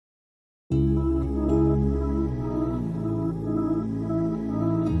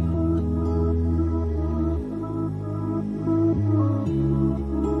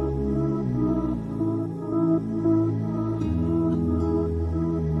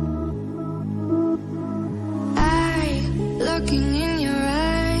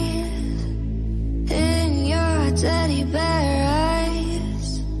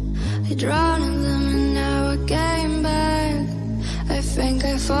drown in them and now I came back. I think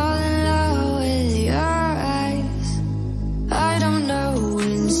I fall in love with your eyes. I don't know,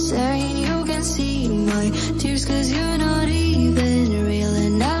 insane, you can see my tears 'cause you're not even real.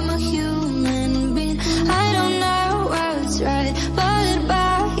 And I'm a human being, I don't know what's right, but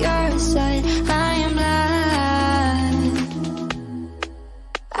by your side I am blind.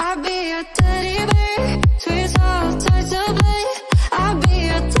 I'll be your teddy bear, sweet soft toys to play. I'll be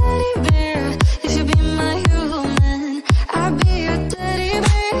your teddy bear if you be my human. I'll be your teddy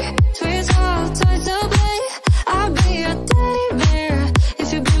bear, sweet soft toys to play. I'll be your teddy bear if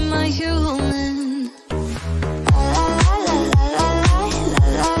you be my human.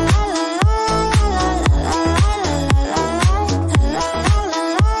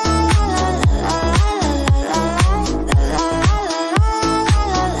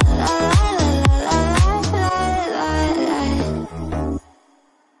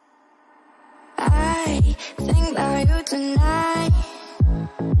 I think about you tonight.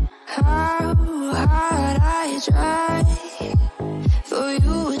 How hard I try for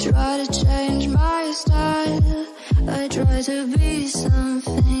you, I try to change my style. I try to be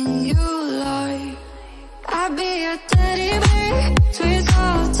something you like. I'll be your teddy bear, sweet